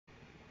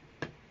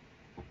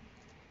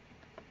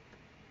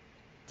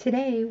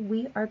Today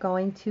we are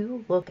going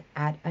to look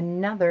at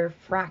another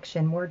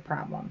fraction word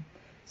problem.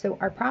 So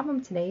our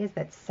problem today is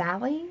that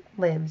Sally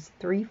lives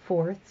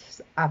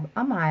 3/4 of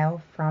a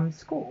mile from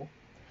school,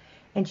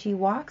 and she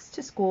walks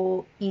to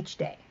school each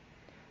day.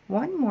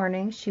 One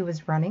morning she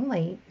was running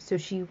late, so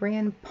she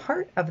ran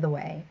part of the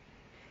way.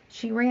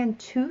 She ran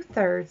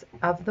 2/3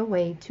 of the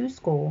way to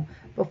school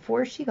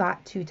before she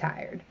got too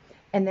tired,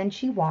 and then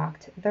she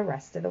walked the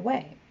rest of the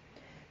way.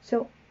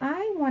 So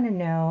I want to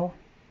know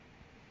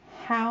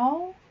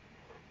how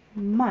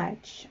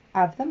much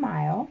of the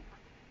mile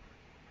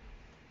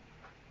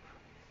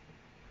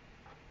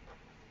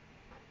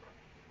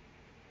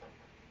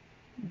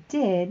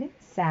did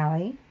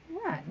Sally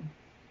run?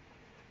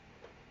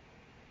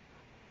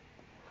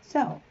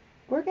 So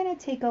we're going to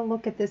take a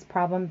look at this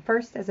problem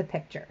first as a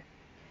picture.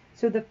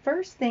 So the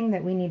first thing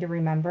that we need to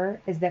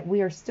remember is that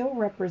we are still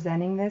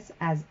representing this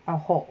as a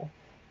whole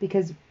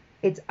because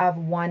it's of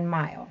 1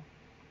 mile.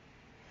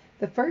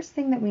 The first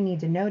thing that we need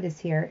to notice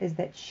here is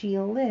that she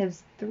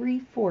lives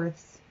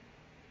 3/4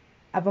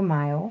 of a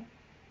mile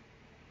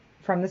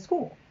from the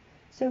school.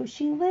 So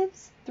she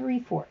lives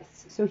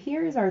 3/4. So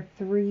here is our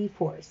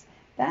 3/4.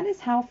 That is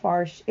how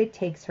far it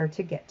takes her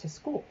to get to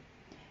school.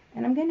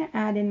 And I'm going to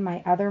add in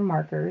my other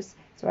markers.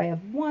 So I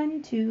have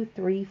 1, 2,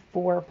 3,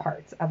 4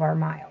 parts of our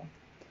mile.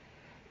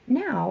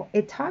 Now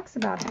it talks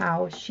about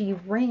how she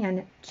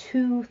ran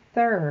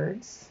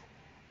 2/3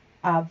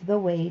 of the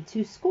way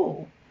to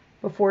school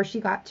before she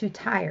got too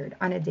tired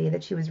on a day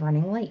that she was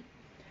running late.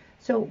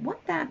 So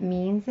what that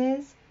means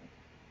is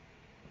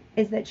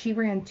that she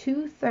ran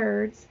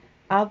 2/3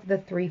 of the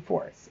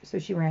 3/4. So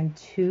she ran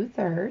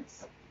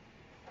 2/3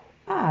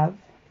 of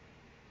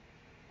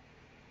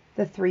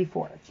the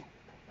 3/4.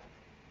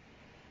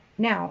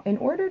 Now, in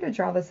order to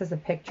draw this as a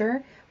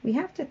picture, we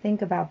have to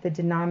think about the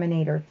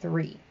denominator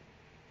 3.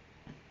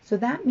 So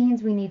that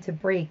means we need to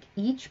break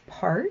each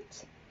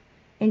part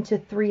into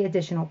 3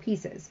 additional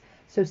pieces.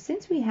 So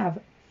since we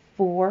have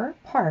 4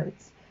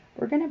 parts,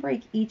 we're going to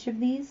break each of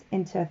these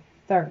into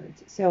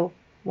thirds. So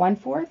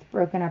 1/4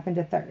 broken up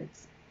into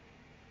thirds,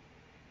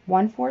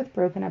 1/4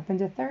 broken up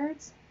into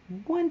thirds,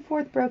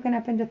 1/4 broken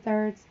up into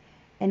thirds,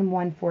 and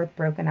 1/4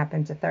 broken up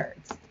into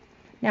thirds.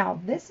 Now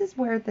this is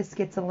where this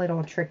gets a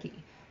little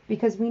tricky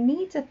because we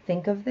need to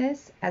think of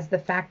this as the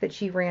fact that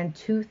she ran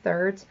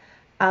 2/3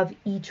 of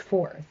each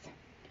fourth.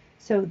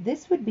 So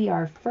this would be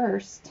our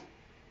first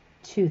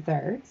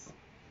 2/3.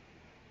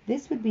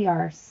 This would be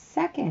our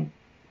second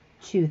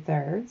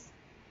 2/3,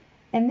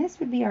 and this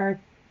would be our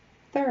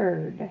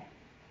third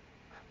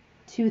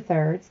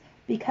 2/3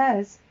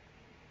 because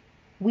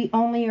we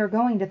only are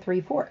going to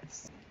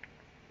 3/4.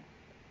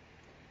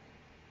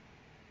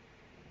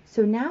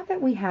 So now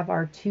that we have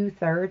our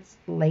 2/3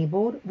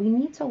 labeled, we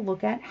need to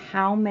look at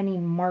how many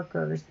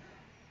markers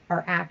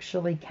are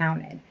actually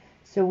counted.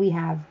 So we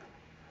have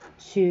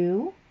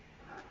 2,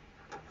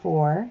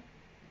 4,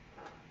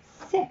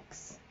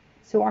 6.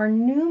 So our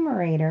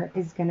numerator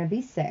is going to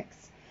be 6.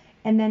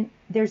 And then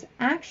there's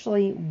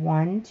actually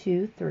 1,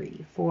 2,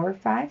 3, 4,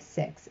 5,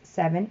 6,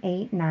 7,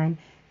 8, 9,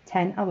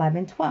 10,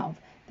 11, 12.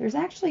 There's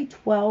actually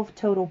 12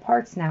 total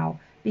parts now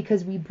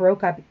because we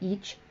broke up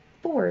each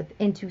fourth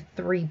into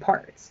 3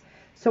 parts.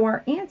 So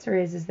our answer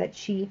is that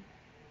she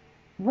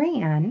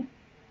ran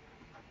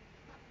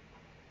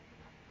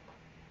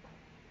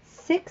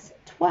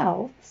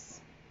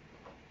 6/12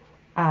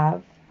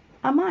 of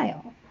a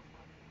mile.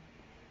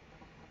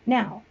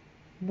 Now,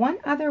 one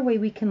other way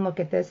we can look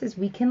at this is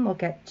we can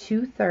look at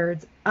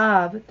 2/3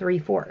 of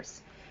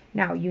 3/4.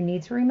 Now, you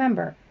need to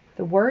remember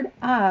the word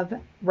of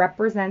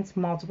represents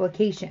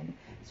multiplication.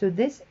 So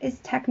this is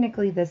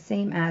technically the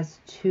same as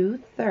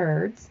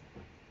 2/3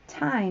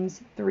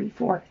 times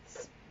 3/4.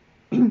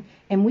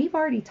 And we've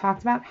already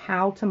talked about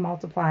how to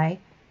multiply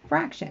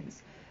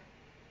fractions.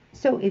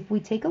 So if we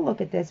take a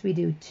look at this, we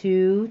do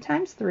 2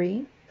 times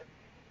 3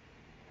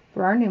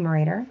 for our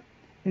numerator,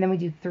 and then we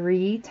do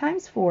 3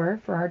 times 4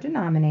 for our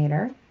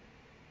denominator,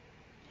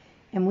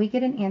 and we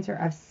get an answer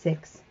of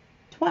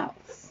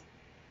 6/12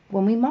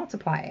 when we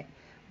multiply it,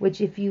 which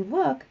if you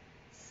look,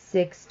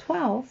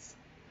 6/12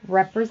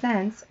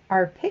 represents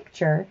our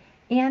picture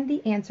and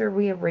the answer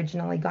we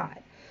originally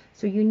got.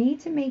 So you need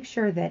to make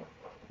sure that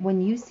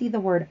when you see the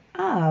word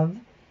of,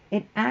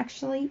 it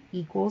actually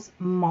equals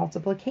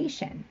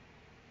multiplication.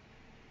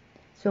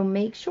 So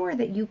make sure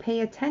that you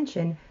pay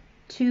attention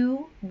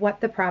to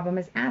what the problem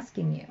is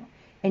asking you.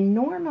 And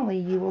normally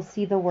you will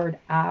see the word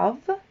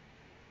of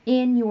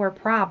in your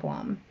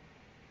problem,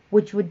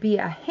 which would be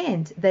a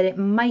hint that it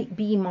might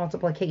be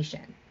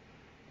multiplication.